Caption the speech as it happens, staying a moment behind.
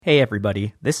Hey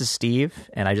everybody, this is Steve,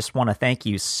 and I just want to thank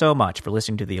you so much for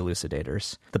listening to The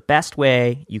Elucidators. The best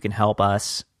way you can help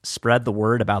us spread the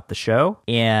word about the show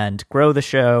and grow the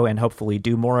show and hopefully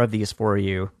do more of these for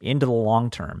you into the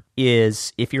long term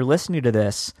is if you're listening to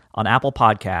this on Apple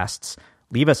Podcasts,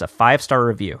 leave us a 5-star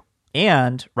review.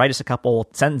 And write us a couple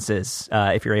sentences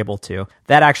if you're able to.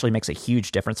 That actually makes a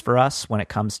huge difference for us when it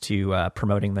comes to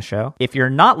promoting the show. If you're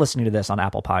not listening to this on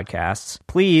Apple Podcasts,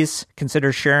 please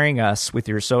consider sharing us with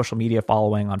your social media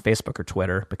following on Facebook or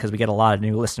Twitter, because we get a lot of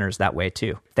new listeners that way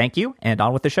too. Thank you, and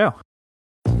on with the show.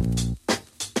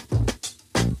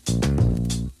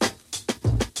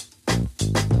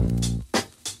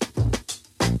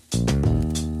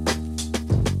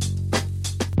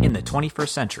 In the 21st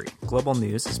century, global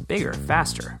news is bigger,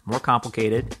 faster, more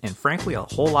complicated, and frankly a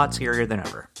whole lot scarier than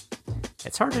ever.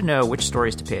 It's hard to know which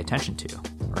stories to pay attention to,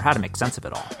 or how to make sense of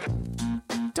it all.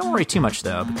 Don't worry too much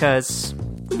though, because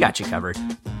we got you covered.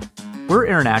 We're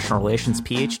international relations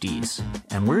PhDs,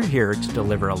 and we're here to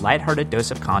deliver a lighthearted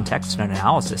dose of context and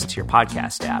analysis to your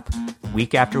podcast app,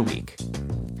 week after week.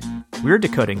 We're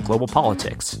decoding global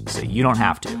politics so you don't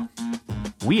have to.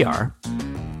 We are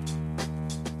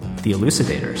The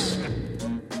Elucidators.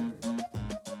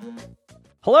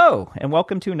 Hello, and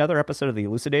welcome to another episode of The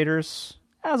Elucidators.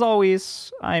 As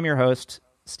always, I am your host,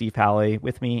 Steve Halley.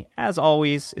 With me, as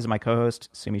always, is my co-host,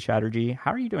 Sumi Chatterjee. How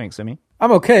are you doing, Sumi?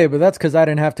 I'm okay, but that's because I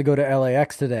didn't have to go to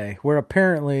LAX today, where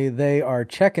apparently they are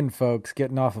checking folks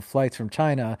getting off of flights from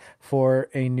China for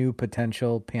a new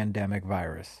potential pandemic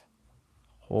virus.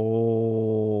 Holy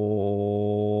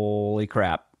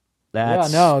crap.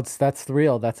 That's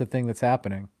real. That's a thing that's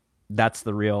happening. That's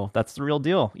the real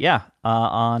deal. Yeah.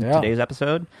 Today's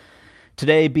episode,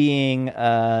 today being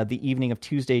the evening of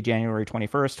Tuesday, January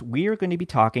 21st, we are going to be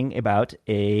talking about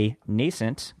a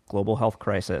nascent global health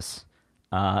crisis,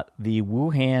 the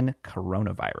Wuhan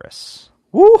coronavirus.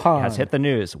 Wuhan has hit the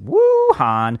news.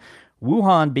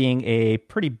 Wuhan being a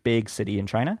pretty big city in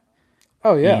China.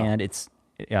 Oh yeah, and it's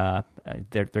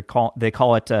they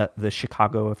call it the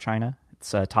Chicago of China.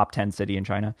 It's a top 10 city in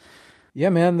China. Yeah,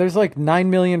 man, there's like 9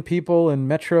 million people in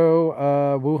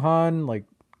Metro Wuhan, like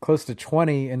close to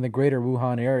 20 in the greater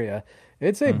Wuhan area.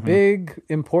 It's a big,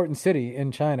 important city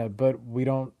in China, but we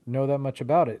don't know that much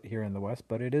about it here in the West,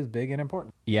 but it is big and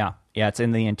important. Yeah, it's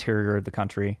in the interior of the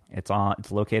country. It's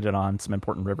located on some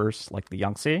important rivers like the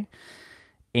Yangtze.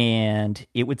 And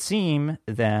it would seem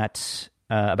that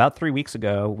about 3 weeks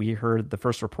ago, we heard the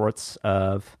first reports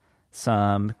of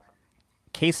some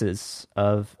cases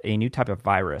of a new type of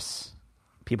virus,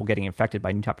 people getting infected by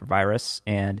a new type of virus,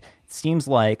 and it seems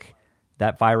like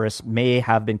that virus may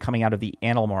have been coming out of the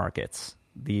animal markets,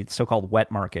 the so-called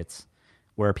wet markets,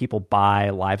 where people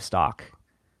buy livestock,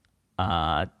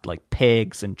 like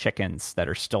pigs and chickens that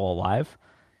are still alive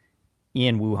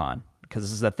in Wuhan, because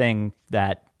this is a thing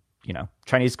that,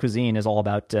 Chinese cuisine is all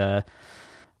about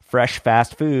fresh,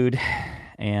 fast food,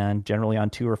 and generally on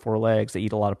 2 or 4 legs. They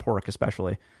eat a lot of pork,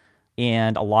 especially.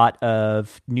 And a lot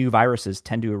of new viruses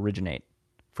tend to originate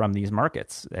from these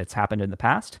markets. It's happened in the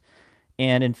past.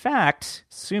 And in fact,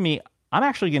 Sumi, I'm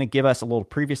actually going to give us a little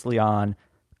previously on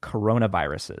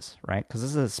coronaviruses, right? Because this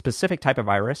is a specific type of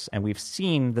virus, and we've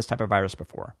seen this type of virus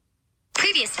before.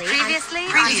 Previously.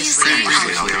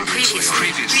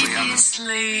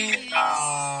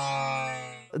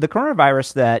 The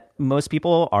coronavirus that most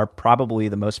people are probably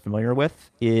the most familiar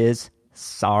with is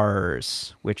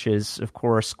SARS, which is, of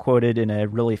course, quoted in a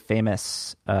really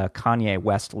famous Kanye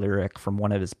West lyric from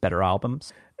one of his better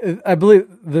albums. I believe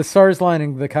the SARS line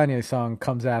in the Kanye song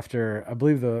comes after, I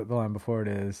believe the line before it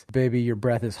is, "Baby, your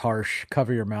breath is harsh,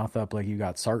 cover your mouth up like you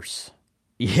got SARS."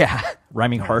 Yeah,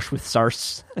 rhyming harsh with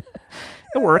SARS.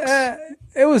 It works.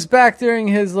 It was back during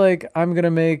his, I'm going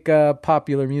to make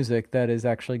popular music that is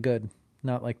actually good,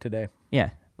 not like today.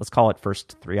 Yeah, let's call it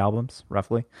first 3 albums,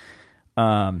 roughly.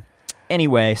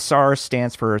 Anyway, SARS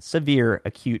stands for Severe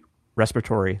Acute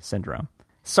Respiratory Syndrome.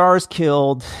 SARS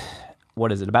killed,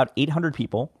 about 800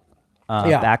 people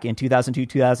back in 2002,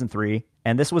 2003.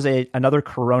 And this was another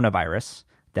coronavirus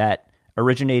that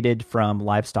originated from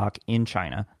livestock in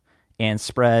China and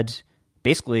spread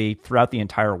basically throughout the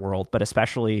entire world, but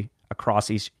especially across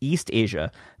East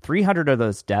Asia. 300 of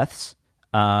those deaths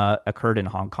occurred in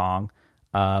Hong Kong,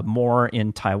 more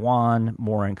in Taiwan,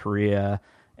 more in Korea,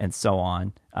 and so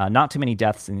on. Not too many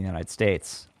deaths in the United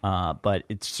States, but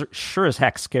it sure as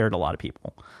heck scared a lot of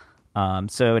people.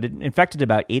 So it infected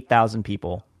about 8,000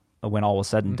 people when all was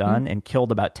said and done, and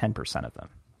killed about 10% of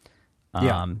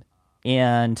them.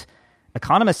 And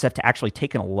economists have actually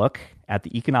taken a look at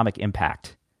the economic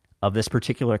impact of this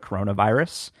particular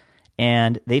coronavirus,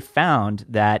 And they found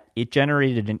that it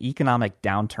generated an economic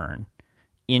downturn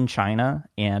in China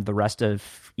and the rest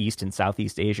of East and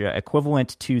Southeast Asia,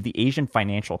 equivalent to the Asian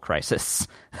financial crisis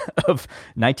of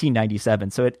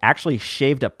 1997. So it actually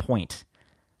shaved a point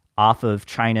off of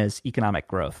China's economic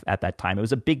growth at that time. It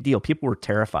was a big deal. People were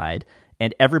terrified,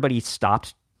 and everybody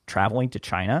stopped traveling to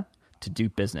China to do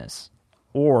business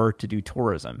or to do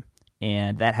tourism.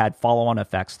 And that had follow-on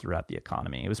effects throughout the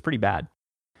economy. It was pretty bad.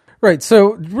 Right.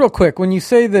 So real quick, when you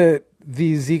say that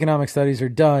these economic studies are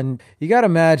done, you got to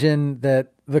imagine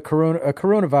that a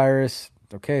coronavirus,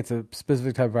 okay, it's a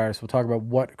specific type of virus. We'll talk about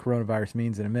what coronavirus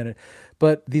means in a minute.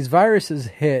 But these viruses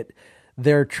hit,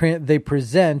 they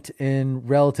present in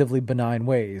relatively benign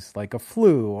ways, like a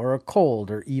flu or a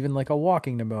cold or even like a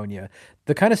walking pneumonia,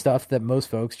 the kind of stuff that most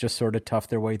folks just sort of tough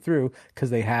their way through because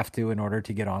they have to in order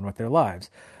to get on with their lives.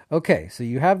 Okay, so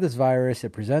you have this virus. It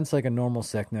presents like a normal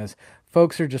sickness.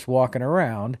 Folks are just walking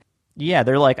around. Yeah,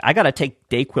 they're like, I got to take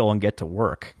Dayquil and get to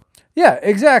work. Yeah,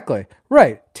 exactly.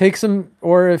 Right. Take some,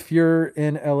 or if you're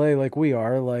in LA like we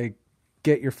are, like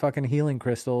get your fucking healing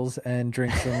crystals and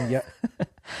drink some. Yeah.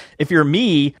 If you're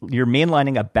me, you're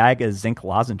mainlining a bag of zinc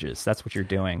lozenges. That's what you're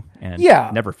doing. And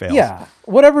never fails. Yeah.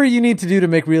 Whatever you need to do to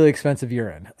make really expensive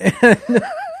urine.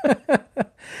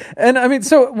 And I mean,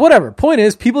 so whatever. Point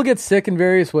is, people get sick in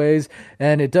various ways,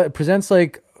 and it presents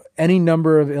like any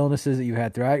number of illnesses that you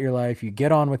had throughout your life. You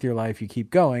get on with your life, you keep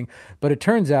going. But it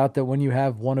turns out that when you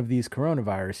have one of these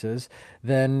coronaviruses,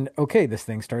 then, okay, this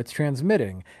thing starts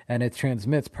transmitting, and it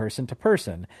transmits person to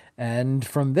person. And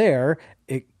from there,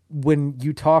 when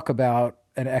you talk about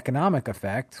an economic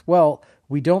effect, well,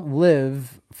 we don't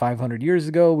live 500 years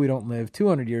ago. We don't live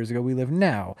 200 years ago. We live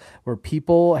now, where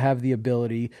people have the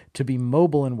ability to be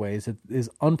mobile in ways that is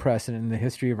unprecedented in the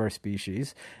history of our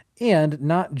species. And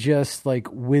not just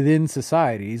like within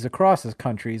societies, across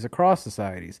countries, across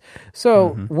societies. So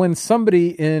when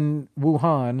somebody in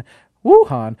Wuhan,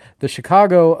 the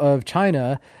Chicago of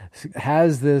China,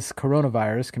 has this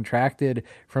coronavirus contracted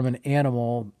from an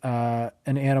animal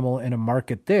in a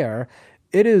market there,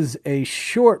 it is a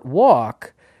short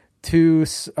walk to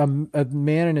a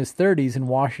man in his 30s in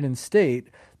Washington State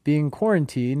being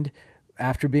quarantined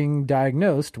after being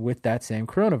diagnosed with that same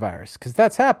coronavirus. Because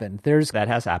that's happened. That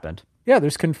has happened. Yeah,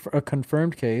 there's a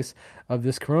confirmed case of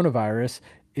this coronavirus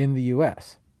in the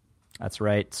U.S. That's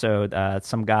right. So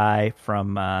some guy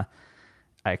from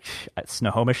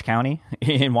Snohomish County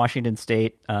in Washington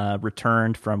State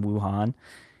returned from Wuhan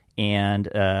and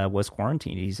was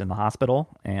quarantined. He's in the hospital,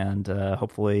 and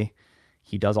hopefully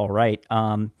he does all right.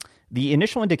 The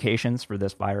initial indications for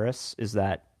this virus is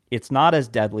that it's not as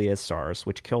deadly as SARS,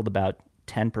 which killed about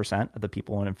 10% of the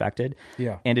people infected.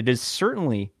 Yeah. And it is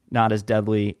certainly not as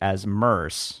deadly as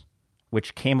MERS,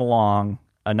 which came along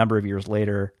a number of years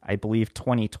later. I believe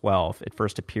 2012, it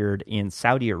first appeared in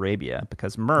Saudi Arabia,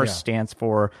 because MERS stands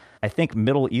for, I think,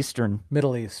 Middle East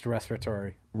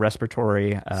respiratory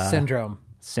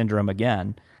syndrome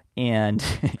again. And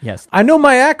yes. I know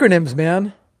my acronyms,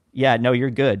 man. Yeah, no,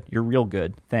 you're good. You're real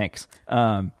good. Thanks.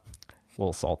 A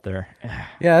little salt there.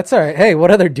 Yeah, that's all right. Hey, what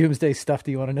other doomsday stuff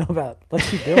do you want to know about? Let's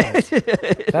keep doing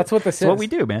it. That's what this is. That's what we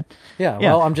do, man. Yeah,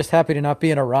 well, I'm just happy to not be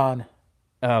in Iran.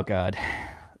 Oh, God.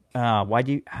 Why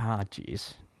do you...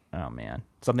 jeez. Oh, man.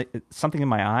 Something in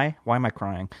my eye? Why am I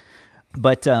crying?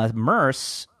 But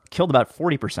MERS killed about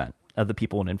 40% of the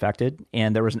people infected,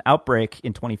 and there was an outbreak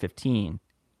in 2015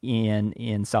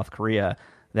 in South Korea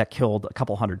that killed a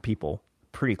couple hundred people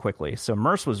pretty quickly. So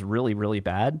MERS was really, really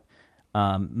bad,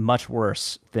 much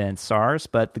worse than SARS.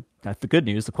 But the good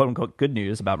news, the quote-unquote good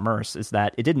news about MERS, is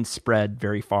that it didn't spread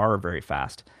very far or very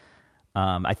fast.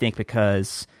 I think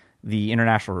because the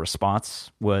international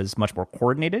response was much more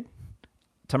coordinated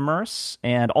to MERS,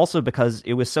 and also because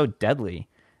it was so deadly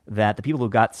that the people who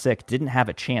got sick didn't have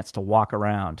a chance to walk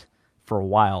around for a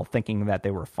while thinking that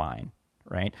they were fine,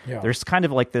 right? Yeah. There's kind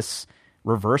of like this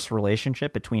reverse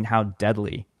relationship between how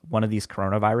deadly one of these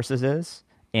coronaviruses is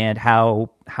and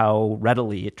how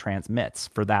readily it transmits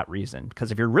for that reason.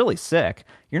 Because if you're really sick,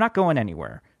 you're not going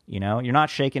anywhere. You're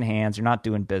not shaking hands. You're not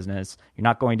doing business. You're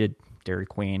not going to Dairy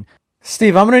Queen.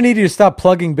 Steve, I'm going to need you to stop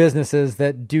plugging businesses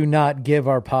that do not give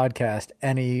our podcast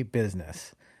any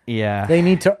business. Yeah. They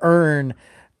need to earn,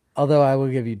 although I will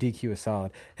give you DQ a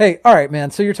solid. Hey, all right,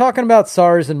 man. So you're talking about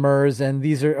SARS and MERS, and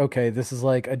these are, okay, this is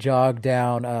like a jog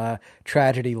down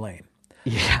tragedy lane.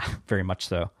 Yeah, very much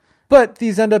so. But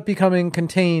these end up becoming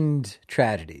contained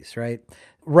tragedies, right?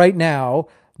 Right now,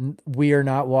 we are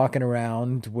not walking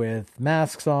around with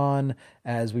masks on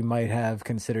as we might have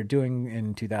considered doing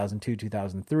in 2002,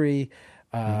 2003,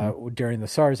 during the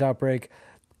SARS outbreak.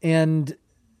 And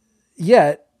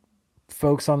yet,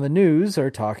 folks on the news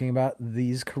are talking about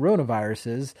these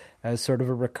coronaviruses as sort of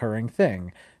a recurring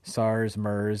thing. SARS,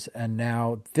 MERS, and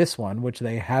now this one, which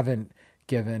they haven't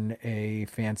given a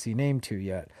fancy name to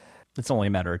yet. It's only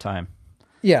a matter of time.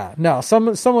 Yeah, no,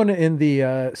 someone in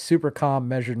the super calm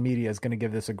measured media is going to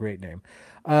give this a great name.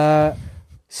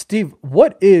 Steve,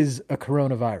 what is a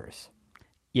coronavirus?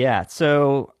 Yeah,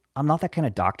 so I'm not that kind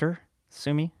of doctor,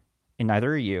 Sumi, and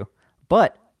neither are you.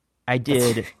 But I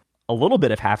did a little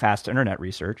bit of half-assed internet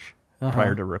research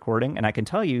prior to recording, and I can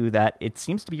tell you that it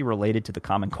seems to be related to the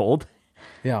common cold.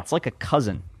 Yeah. It's like a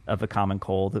cousin of the common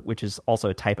cold, which is also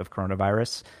a type of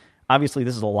coronavirus. Obviously,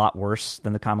 this is a lot worse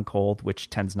than the common cold, which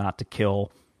tends not to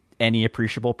kill any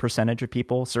appreciable percentage of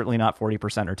people, certainly not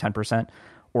 40% or 10%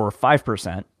 or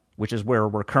 5%, which is where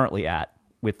we're currently at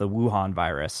with the Wuhan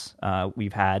virus.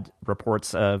 We've had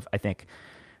reports of, I think,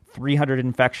 300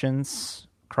 infections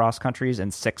across countries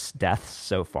and 6 deaths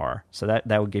so far. So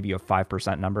that would give you a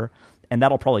 5% number. And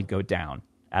that'll probably go down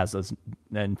as those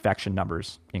infection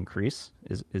numbers increase,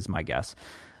 is my guess.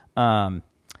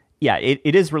 Yeah,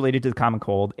 it is related to the common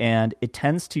cold, and it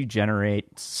tends to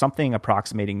generate something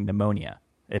approximating pneumonia.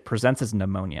 It presents as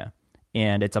pneumonia,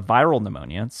 and it's a viral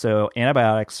pneumonia, so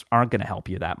antibiotics aren't going to help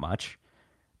you that much,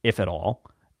 if at all.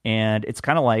 And it's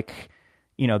kind of like,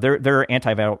 there are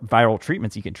antiviral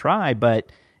treatments you can try,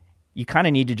 but you kind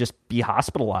of need to just be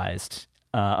hospitalized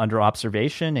under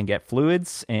observation and get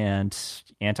fluids and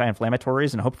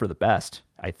anti-inflammatories and hope for the best,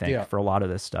 I think, for a lot of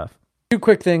this stuff. 2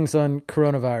 quick things on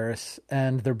coronavirus,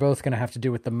 and they're both going to have to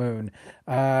do with the moon.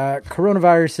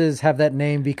 Coronaviruses have that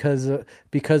name because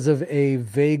of a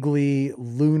vaguely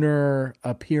lunar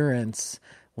appearance,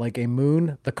 like a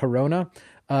moon, the corona,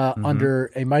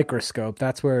 under a microscope.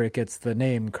 That's where it gets the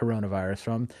name coronavirus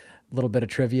from. A little bit of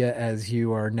trivia, as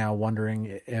you are now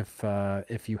wondering if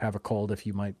you have a cold, if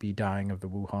you might be dying of the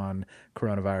Wuhan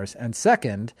coronavirus. And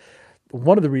second,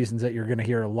 one of the reasons that you're going to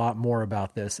hear a lot more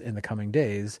about this in the coming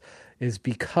days is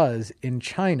because in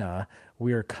China,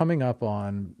 we are coming up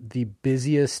on the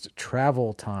busiest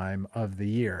travel time of the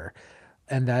year,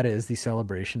 and that is the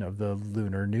celebration of the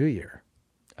Lunar New Year.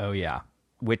 Oh, yeah,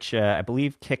 which I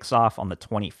believe kicks off on the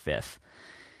 25th,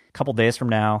 a couple days from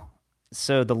now.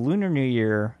 So the Lunar New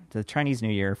Year, the Chinese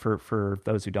New Year, for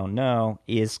those who don't know,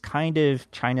 is kind of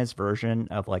China's version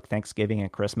of like Thanksgiving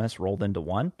and Christmas rolled into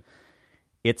one.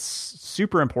 It's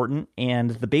super important, and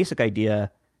the basic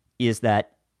idea is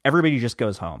that everybody just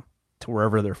goes home to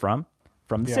wherever they're from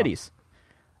the cities.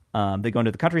 They go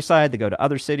into the countryside, they go to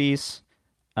other cities.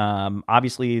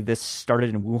 Obviously, this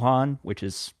started in Wuhan, which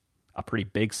is a pretty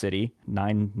big city,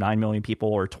 9 million people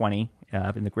or 20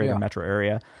 in the greater metro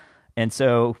area. And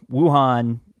so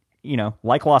Wuhan,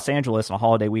 like Los Angeles on a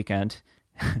holiday weekend,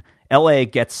 LA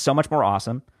gets so much more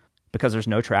awesome because there's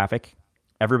no traffic.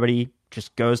 Everybody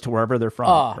just goes to wherever they're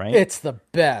from, right? It's the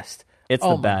best. It's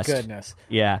the best. Oh, my goodness.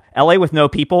 Yeah. LA with no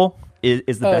people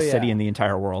is the best city in the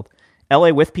entire world. LA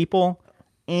with people,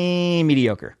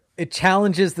 mediocre. It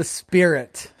challenges the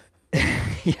spirit.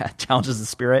 Yeah, it challenges the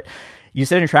spirit. You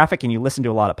sit in traffic and you listen to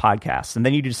a lot of podcasts, and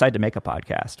then you decide to make a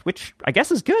podcast, which I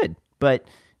guess is good. But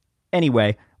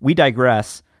anyway, we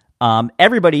digress.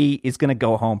 Everybody is going to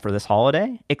go home for this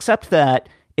holiday, except that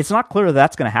it's not clear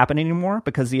that's going to happen anymore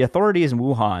because the authorities in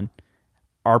Wuhan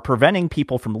are preventing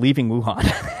people from leaving Wuhan.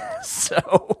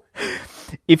 So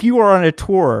if you are on a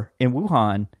tour in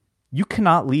Wuhan, you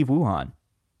cannot leave Wuhan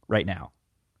right now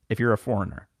if you're a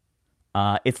foreigner.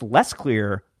 It's less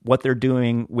clear what they're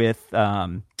doing with,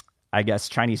 I guess,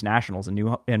 Chinese nationals in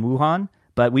Wuhan,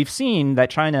 but we've seen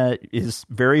that China is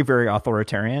very, very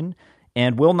authoritarian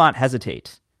and will not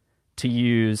hesitate to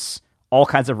use all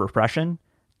kinds of repression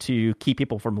to keep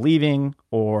people from leaving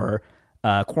or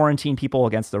quarantine people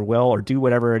against their will or do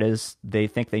whatever it is they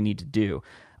think they need to do.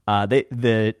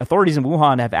 The authorities in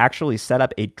Wuhan have actually set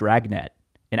up a dragnet,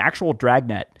 an actual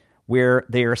dragnet, where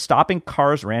they are stopping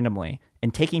cars randomly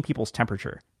and taking people's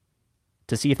temperature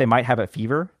to see if they might have a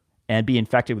fever and be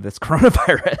infected with this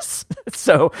coronavirus.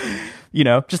 So,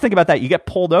 just think about that. You get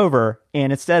pulled over,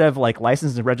 and instead of like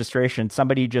license and registration,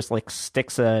 somebody just like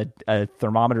sticks a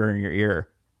thermometer in your ear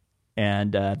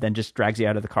and then just drags you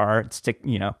out of the car.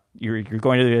 You're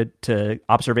going to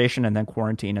observation and then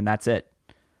quarantine, and that's it.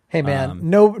 Hey man,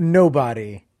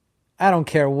 nobody, I don't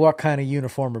care what kind of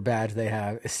uniform or badge they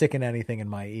have, is sticking anything in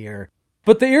my ear.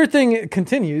 But the ear thing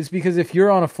continues because if you're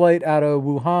on a flight out of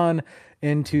Wuhan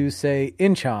into, say,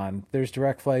 Incheon, there's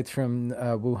direct flights from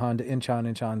Wuhan to Incheon.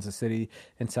 Incheon's a city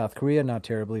in South Korea, not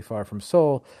terribly far from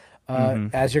Seoul.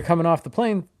 As you're coming off the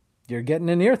plane, you're getting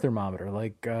an ear thermometer,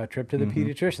 like a trip to the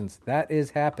pediatricians. That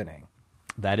is happening.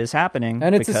 That is happening.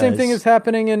 And it's the same thing as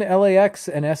happening in LAX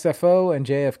and SFO and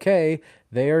JFK.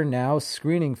 They are now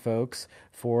screening folks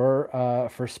for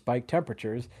spike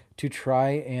temperatures to try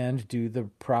and do the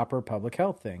proper public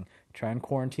health thing, try and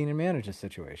quarantine and manage the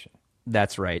situation.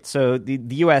 That's right. So the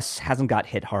U.S. hasn't got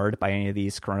hit hard by any of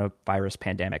these coronavirus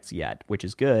pandemics yet, which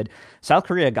is good. South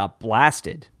Korea got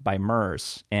blasted by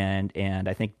MERS, and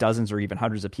I think dozens or even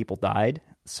hundreds of people died.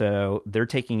 So they're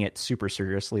taking it super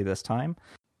seriously this time.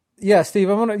 Yeah, Steve,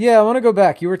 I want to go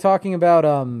back. You were talking about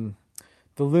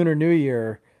the Lunar New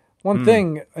Year. One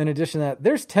thing, in addition to that,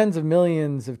 there's tens of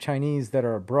millions of Chinese that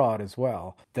are abroad as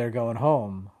well. They're going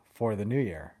home for the New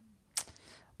Year.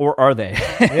 Or are they?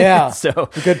 Yeah. So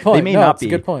good point. They may not be. A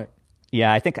good point.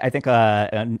 Yeah, I think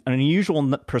an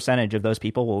unusual percentage of those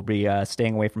people will be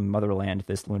staying away from motherland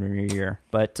this Lunar New Year.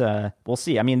 But we'll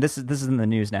see. I mean, this is in the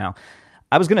news now.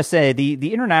 I was going to say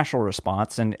the international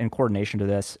response and coordination to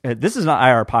this. This is not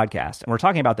IR podcast, and we're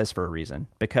talking about this for a reason,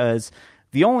 because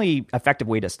the only effective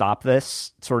way to stop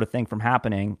this sort of thing from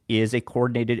happening is a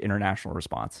coordinated international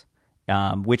response,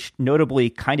 which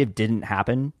notably kind of didn't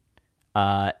happen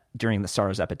during the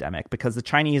SARS epidemic, because the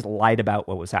Chinese lied about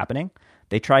what was happening.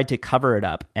 They tried to cover it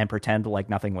up and pretend like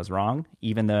nothing was wrong,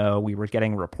 even though we were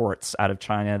getting reports out of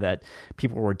China that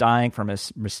people were dying from a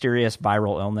mysterious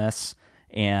viral illness,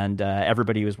 and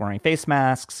everybody was wearing face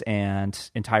masks, and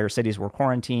entire cities were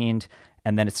quarantined,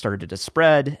 and then it started to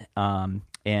spread,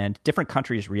 and different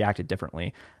countries reacted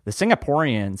differently. The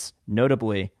Singaporeans,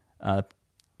 notably,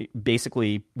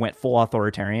 basically went full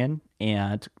authoritarian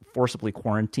and forcibly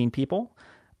quarantined people,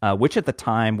 which at the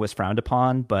time was frowned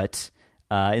upon, but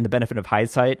in the benefit of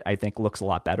hindsight, I think looks a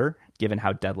lot better given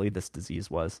how deadly this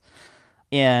disease was.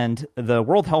 And the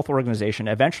World Health Organization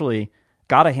eventually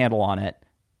got a handle on it.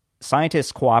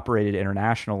 Scientists cooperated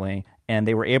internationally, and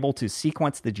they were able to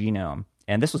sequence the genome.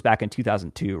 And this was back in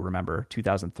 2002, remember,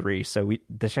 2003. So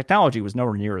the technology was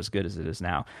nowhere near as good as it is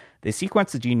now. They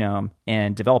sequenced the genome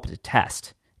and developed a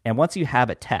test. And once you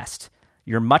have a test,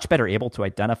 you're much better able to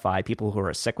identify people who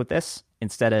are sick with this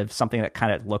instead of something that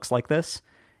kind of looks like this,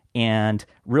 and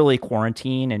really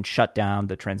quarantine and shut down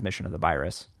the transmission of the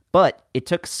virus. But it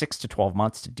took 6 to 12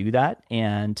 months to do that,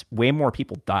 and way more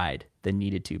people died than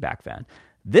needed to back then.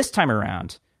 This time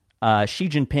around, Xi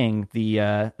Jinping,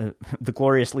 the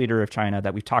glorious leader of China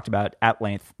that we've talked about at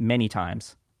length many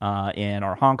times in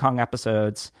our Hong Kong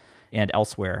episodes and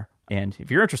elsewhere, and if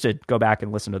you're interested, go back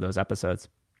and listen to those episodes.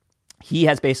 He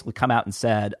has basically come out and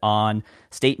said on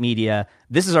state media,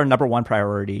 this is our number one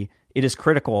priority. It is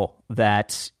critical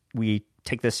that we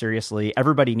take this seriously.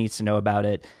 Everybody needs to know about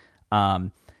it.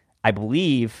 I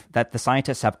believe that the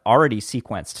scientists have already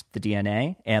sequenced the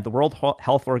DNA, and the World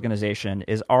Health Organization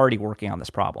is already working on this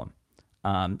problem.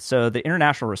 So the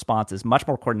international response is much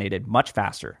more coordinated, much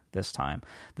faster this time.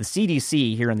 The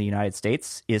CDC here in the United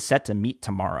States is set to meet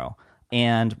tomorrow,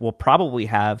 and will probably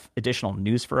have additional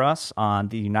news for us on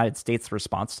the United States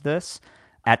response to this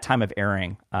at time of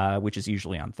airing, which is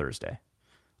usually on Thursday.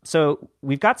 So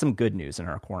we've got some good news in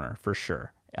our corner for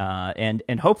sure.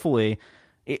 And hopefully,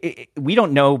 we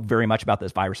don't know very much about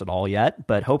this virus at all yet,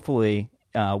 but hopefully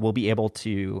we'll be able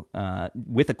to,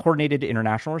 with a coordinated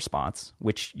international response,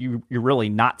 which you're really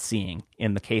not seeing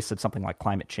in the case of something like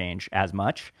climate change as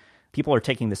much. People are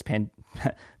taking this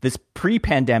this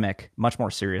pre-pandemic much more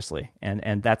seriously,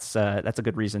 and that's a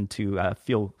good reason to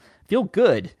feel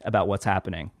good about what's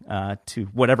happening to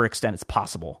whatever extent it's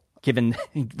possible, given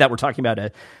that we're talking about an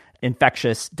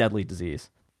infectious, deadly disease.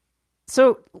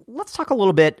 So let's talk a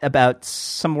little bit about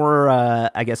some more,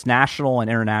 I guess, national and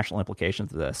international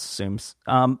implications of this. Assumes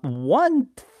one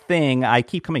thing I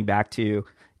keep coming back to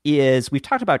is we've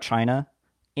talked about China.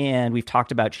 And we've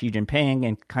talked about Xi Jinping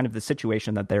and kind of the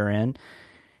situation that they're in.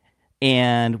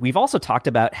 And we've also talked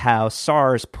about how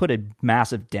SARS put a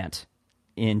massive dent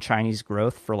in Chinese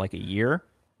growth for like a year.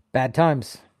 Bad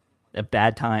times. A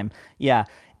bad time. Yeah.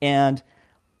 And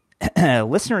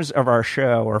listeners of our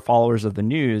show or followers of the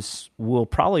news will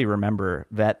probably remember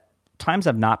that times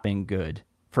have not been good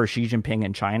for Xi Jinping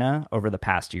in China over the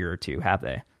past year or two, have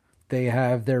they? They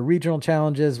have their regional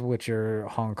challenges, which are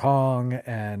Hong Kong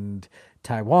and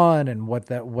Taiwan, and what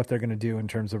they're going to do in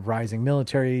terms of rising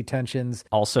military tensions.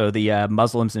 Also, the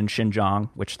Muslims in Xinjiang,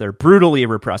 which they're brutally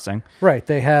repressing. Right,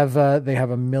 they have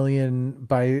a million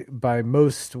by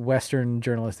most Western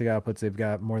journalistic outputs. They've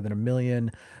got more than 1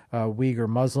 million Uyghur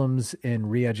Muslims in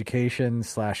re-education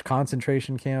 /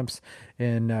 concentration camps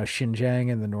in Xinjiang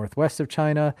in the northwest of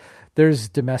China. There's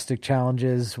domestic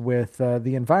challenges with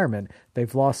the environment.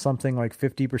 They've lost something like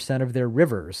 50% of their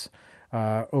rivers.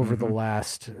 over the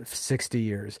last 60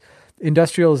 years.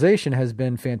 Industrialization has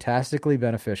been fantastically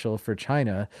beneficial for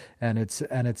China and its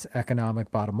economic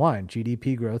bottom line.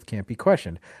 GDP growth can't be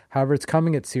questioned. However, it's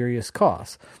coming at serious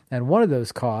costs. And one of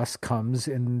those costs comes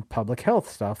in public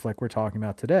health stuff like we're talking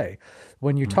about today.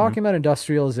 When you're talking about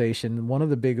industrialization,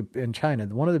 in China,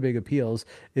 one of the big appeals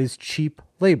is cheap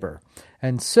labor.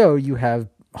 And so you have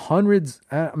hundreds,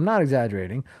 I'm not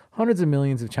exaggerating, hundreds of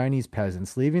millions of Chinese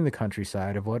peasants leaving the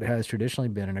countryside of what has traditionally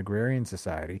been an agrarian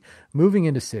society, moving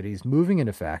into cities, moving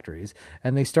into factories,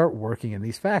 and they start working in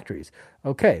these factories.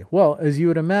 Okay, well, as you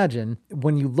would imagine,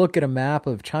 when you look at a map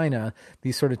of China,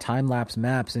 these sort of time-lapse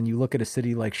maps, and you look at a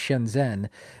city like Shenzhen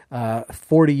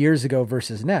 40 years ago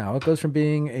versus now, it goes from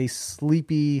being a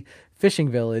sleepy fishing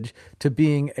village to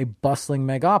being a bustling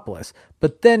megapolis.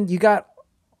 But then you got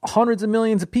hundreds of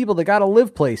millions of people that got to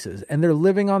live places, and they're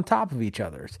living on top of each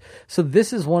other's. So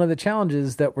this is one of the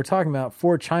challenges that we're talking about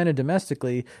for China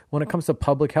domestically when it comes to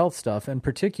public health stuff, and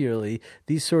particularly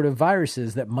these sort of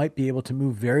viruses that might be able to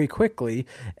move very quickly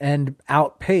and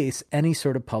outpace any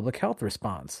sort of public health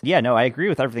response. Yeah, no, I agree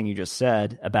with everything you just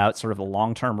said about sort of the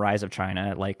long-term rise of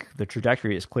China. Like, the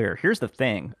trajectory is clear. Here's the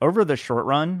thing. Over the short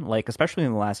run, like especially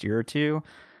in the last year or two,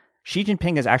 Xi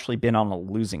Jinping has actually been on a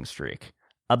losing streak.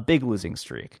 A big losing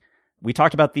streak. We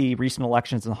talked about the recent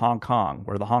elections in Hong Kong,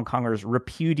 where the Hong Kongers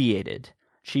repudiated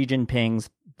Xi Jinping's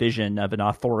vision of an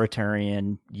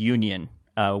authoritarian union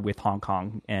with Hong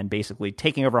Kong and basically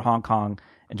taking over Hong Kong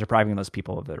and depriving those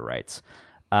people of their rights.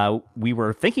 We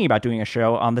were thinking about doing a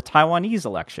show on the Taiwanese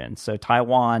election. So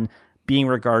Taiwan being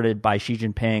regarded by Xi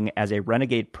Jinping as a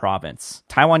renegade province.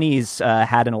 Taiwanese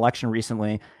had an election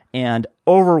recently and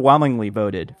overwhelmingly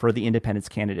voted for the independence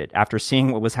candidate after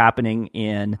seeing what was happening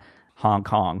in Hong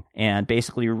Kong and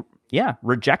basically,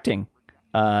 rejecting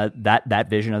that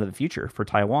vision of the future for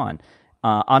Taiwan.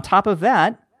 On top of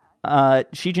that,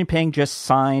 Xi Jinping just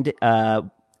signed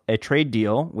a trade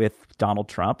deal with Donald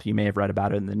Trump. You may have read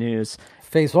about it in the news.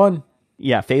 Phase one.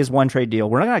 Yeah, phase one trade deal.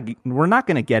 We're not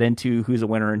going to get into who's a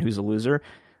winner and who's a loser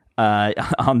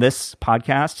on this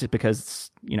podcast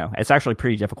because it's actually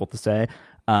pretty difficult to say.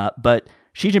 But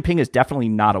Xi Jinping is definitely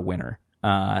not a winner.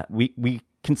 We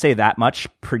can say that much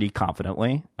pretty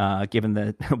confidently,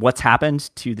 given what's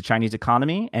happened to the Chinese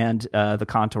economy and the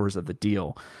contours of the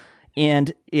deal.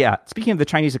 And yeah, speaking of the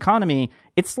Chinese economy,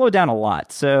 it slowed down a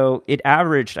lot. So it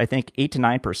averaged, I think, 8 to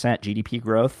 9% GDP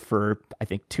growth for, I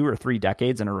think, 2 or 3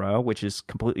 decades in a row, which is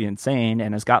completely insane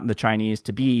and has gotten the Chinese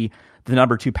to be the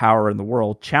number 2 power in the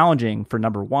world, challenging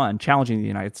the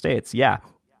United States. Yeah.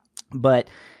 But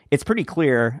it's pretty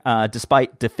clear,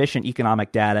 despite deficient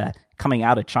economic data coming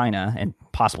out of China and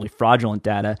possibly fraudulent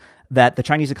data, that the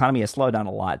Chinese economy has slowed down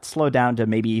a lot. It's slowed down to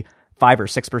maybe 5 or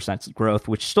 6% growth,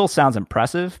 which still sounds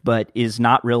impressive, but is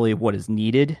not really what is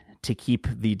needed to keep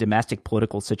the domestic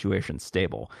political situation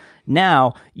stable.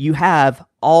 Now, you have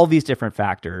all these different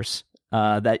factors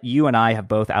that you and I have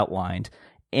both outlined,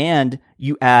 and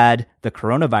you add the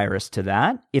coronavirus to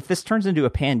that. If this turns into a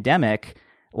pandemic,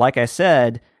 like I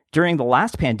said, during the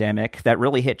last pandemic that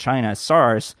really hit China,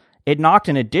 SARS, it knocked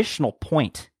an entire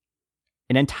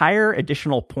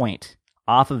additional point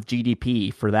off of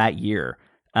GDP for that year,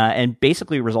 and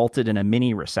basically resulted in a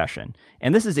mini recession.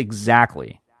 And this is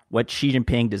exactly what Xi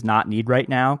Jinping does not need right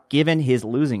now, given his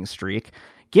losing streak,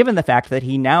 given the fact that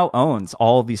he now owns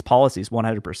all of these policies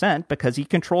 100% because he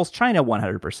controls China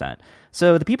 100%.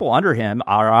 So the people under him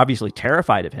are obviously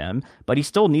terrified of him, but he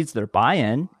still needs their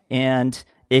buy-in. And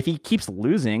if he keeps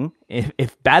losing,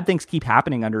 if bad things keep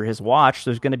happening under his watch,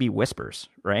 there's going to be whispers,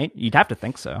 right? You'd have to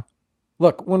think so.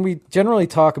 Look, when we generally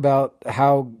talk about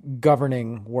how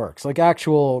governing works, like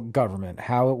actual government,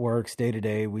 how it works day to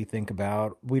day, we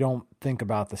don't think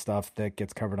about the stuff that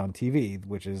gets covered on TV,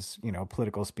 which is,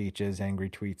 political speeches, angry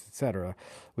tweets, etc.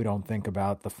 We don't think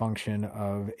about the function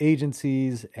of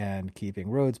agencies and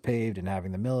keeping roads paved and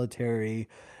having the military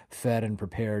fed and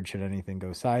prepared should anything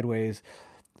go sideways.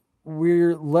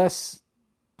 We're less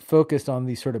focused on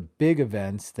these sort of big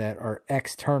events that are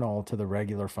external to the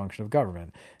regular function of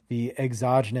government, the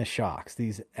exogenous shocks,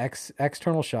 these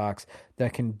external shocks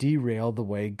that can derail the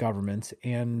way governments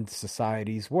and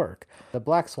societies work. The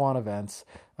Black Swan events,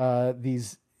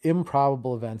 these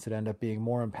improbable events that end up being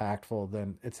more impactful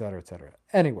than et cetera, et cetera.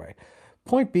 Anyway,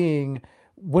 point being,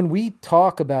 when we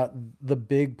talk about the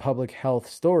big public health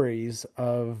stories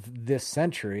of this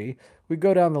century, we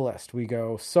go down the list. We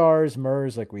go SARS,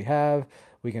 MERS, like we have.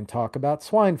 We can talk about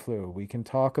swine flu. We can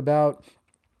talk about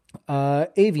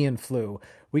avian flu.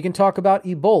 We can talk about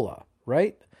Ebola,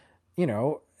 right?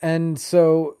 And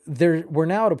so we're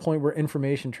now at a point where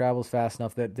information travels fast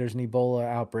enough that there's an Ebola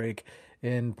outbreak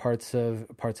in parts of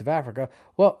Africa.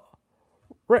 Well,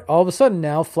 right, all of a sudden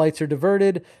now flights are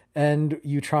diverted, and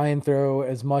you try and throw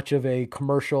as much of a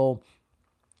commercial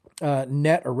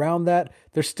net around that.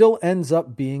 There still ends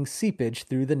up being seepage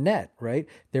through the net, right?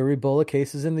 There were Ebola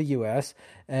cases in the U.S.,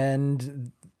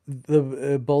 and the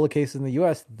Ebola cases in the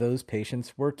U.S., those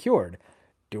patients were cured.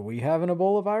 Do we have an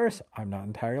Ebola virus? I'm not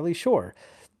entirely sure.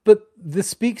 But this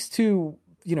speaks to,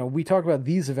 we talk about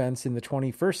these events in the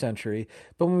 21st century,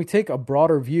 but when we take a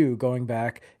broader view going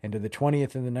back into the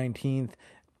 20th and the 19th,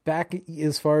 back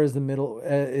as far as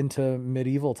the into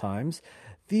medieval times,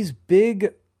 these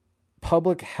big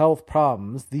public health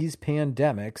problems, these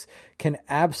pandemics, can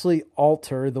absolutely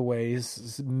alter the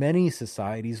ways many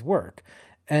societies work.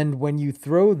 And when you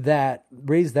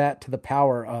raise that to the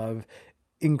power of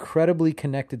incredibly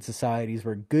connected societies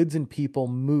where goods and people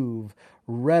move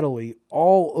readily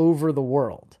all over the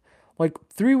world, like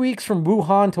 3 weeks from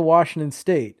Wuhan to Washington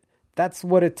State, that's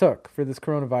what it took for this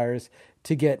coronavirus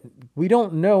to get. We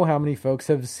don't know how many folks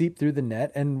have seeped through the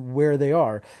net and where they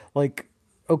are. Like,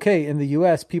 okay, in the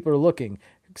U.S., people are looking.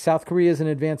 South Korea is an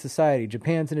advanced society.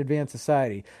 Japan's an advanced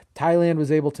society. Thailand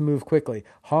was able to move quickly.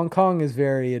 Hong Kong is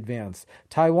very advanced.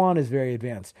 Taiwan is very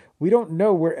advanced. We don't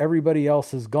know where everybody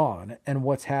else has gone and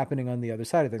what's happening on the other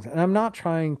side of things. And I'm not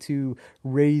trying to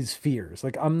raise fears.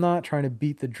 Like, I'm not trying to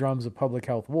beat the drums of public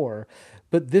health war,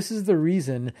 but this is the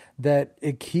reason that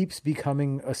it keeps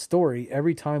becoming a story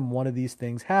every time one of these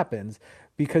things happens,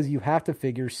 because you have to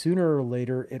figure sooner or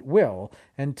later it will.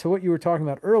 And to what you were talking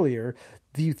about earlier,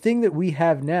 the thing that we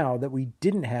have now that we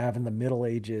didn't have in the Middle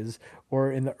Ages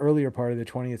or in the earlier part of the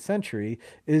 20th century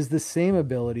is the same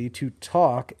ability to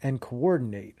talk and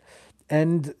coordinate.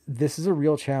 And this is a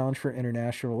real challenge for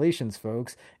international relations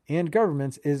folks and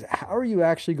governments, is how are you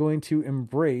actually going to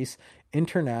embrace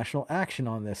international action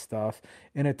on this stuff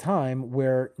in a time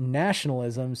where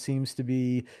nationalism seems to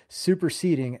be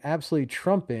superseding, absolutely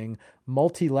trumping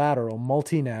multilateral,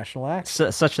 multinational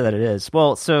action? Such that it is.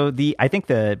 Well, so I think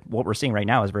what we're seeing right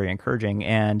now is very encouraging.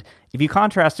 And if you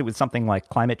contrast it with something like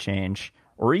climate change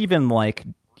or even like,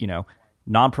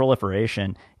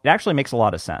 non-proliferation, it actually makes a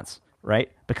lot of sense,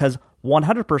 right? Because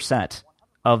 100%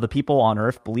 of the people on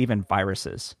Earth believe in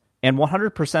viruses, and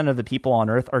 100% of the people on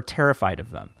Earth are terrified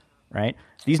of them, right?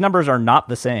 These numbers are not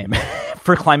the same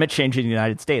for climate change in the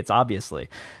United States, obviously.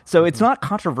 So it's not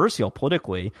controversial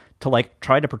politically to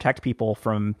try to protect people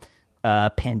from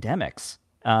pandemics,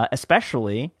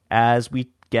 especially as we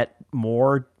get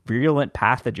more virulent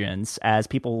pathogens, as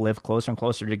people live closer and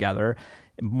closer together,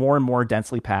 more and more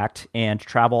densely packed, and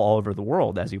travel all over the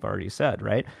world, as you've already said,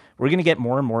 right? We're going to get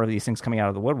more and more of these things coming out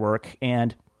of the woodwork,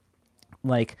 and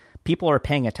people are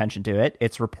paying attention to it.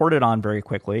 It's reported on very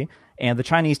quickly, and the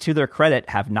Chinese, to their credit,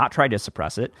 have not tried to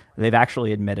suppress it. They've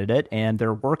actually admitted it, and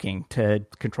they're working to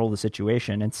control the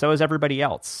situation, and so is everybody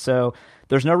else. So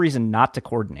there's no reason not to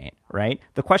coordinate, right?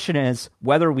 The question is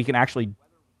whether we can actually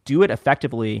do it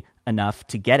effectively enough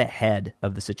to get ahead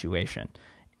of the situation.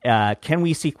 Can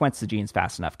we sequence the genes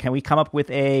fast enough? Can we come up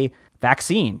with a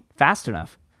vaccine fast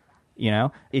enough?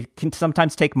 It can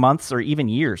sometimes take months or even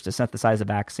years to synthesize a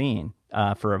vaccine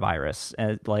for a virus.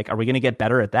 Are we going to get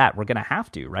better at that? We're going to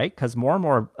have to, right? Because more and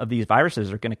more of these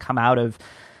viruses are going to come out of,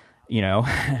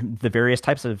 the various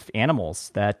types of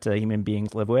animals that human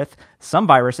beings live with. Some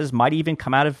viruses might even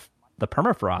come out of the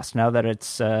permafrost now that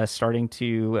it's starting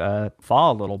to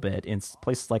thaw a little bit in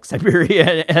places like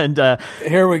Siberia. And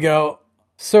here we go.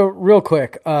 So real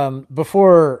quick,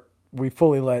 before we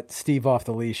fully let Steve off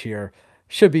the leash here,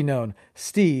 should be known,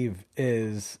 Steve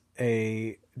is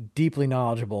a deeply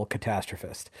knowledgeable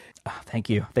catastrophist. Oh, thank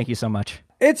you. Thank you so much.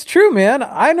 It's true, man.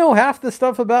 I know half the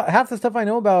stuff I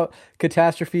know about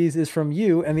catastrophes is from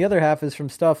you, and the other half is from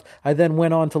stuff I then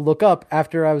went on to look up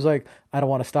after I was like, I don't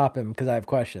want to stop him because I have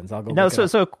questions. I'll go. No,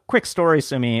 so quick story,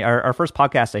 Sumi. Our first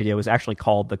podcast idea was actually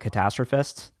called The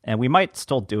Catastrophists, and we might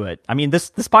still do it. I mean, this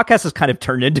podcast has kind of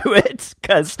turned into it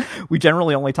because we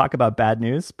generally only talk about bad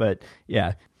news, but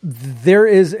yeah. There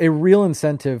is a real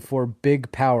incentive for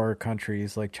big power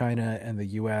countries like China and the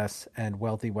U.S. and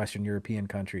wealthy Western European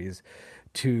countries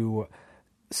to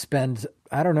spend,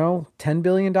 I don't know, $10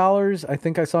 billion. I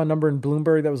think I saw a number in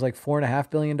Bloomberg that was like $4.5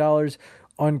 billion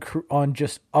on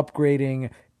just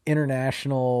upgrading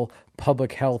international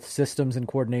public health systems and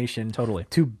coordination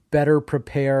to better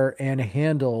prepare and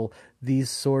handle these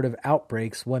sort of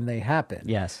outbreaks when they happen.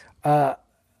 Yes.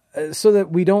 So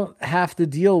that we don't have to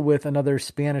deal with another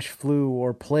Spanish flu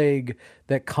or plague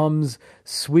that comes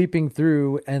sweeping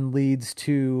through and leads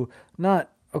to not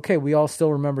okay, we all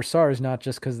still remember SARS, not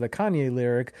just because of the Kanye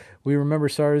lyric. We remember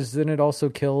SARS, and it also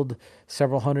killed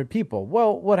several hundred people.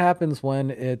 Well, what happens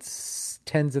when it's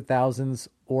tens of thousands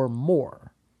or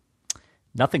more?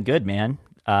 Nothing good, man.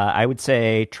 I would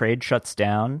say trade shuts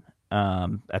down,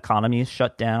 economies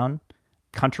shut down,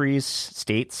 countries,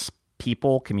 states,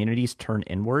 people, communities turn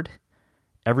inward.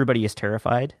 Everybody is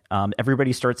terrified.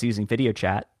 Everybody starts using video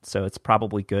chat, so it's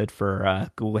probably good for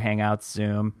Google Hangouts,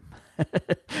 Zoom,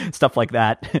 stuff like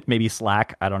that. Maybe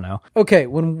Slack. I don't know. Okay,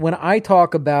 when I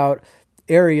talk about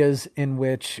areas in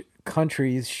which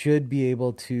countries should be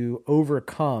able to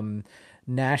overcome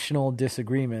national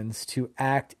disagreements to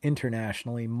act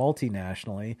internationally,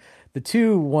 multinationally, the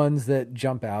two ones that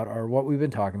jump out are what we've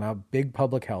been talking about, big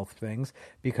public health things,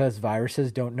 because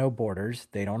viruses don't know borders,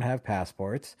 they don't have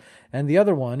passports. And the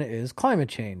other one is climate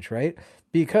change, right?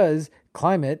 Because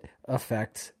climate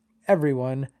affects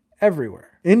everyone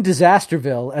everywhere. In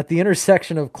Disasterville, at the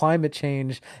intersection of climate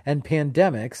change and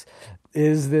pandemics,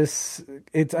 is this,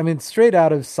 it's straight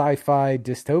out of sci-fi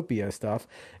dystopia stuff.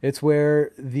 It's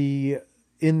where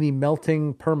in the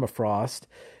melting permafrost,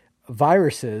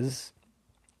 viruses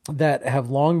that have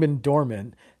long been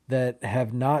dormant, that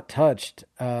have not touched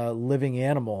living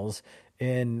animals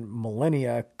in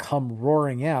millennia, come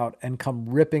roaring out and come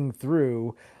ripping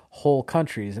through whole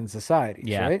countries and societies.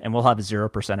 Yeah, right? and we'll have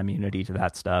 0% immunity to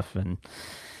that stuff, and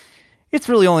it's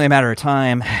really only a matter of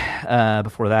time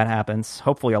before that happens.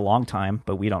 Hopefully a long time,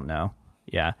 but we don't know.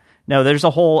 Yeah. No, there's a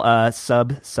whole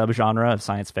subgenre of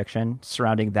science fiction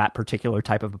surrounding that particular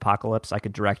type of apocalypse. I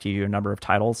could direct you to a number of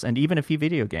titles and even a few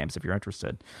video games if you're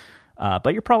interested.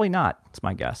 But you're probably not. It's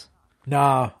my guess.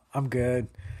 Nah, I'm good.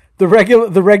 The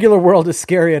regular world is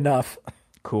scary enough.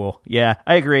 Cool. Yeah,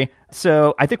 I agree.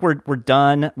 So I think we're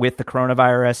done with the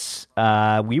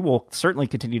coronavirus. We will certainly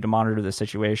continue to monitor the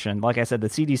situation. Like I said, the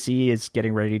CDC is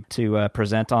getting ready to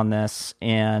present on this,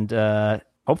 and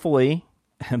hopefully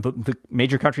the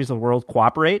major countries of the world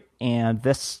cooperate, and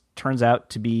this turns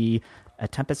out to be a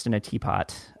tempest in a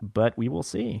teapot, but we will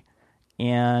see.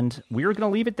 And we're going to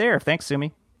leave it there. Thanks,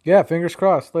 Sumi. Yeah, fingers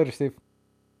crossed. Later, Steve.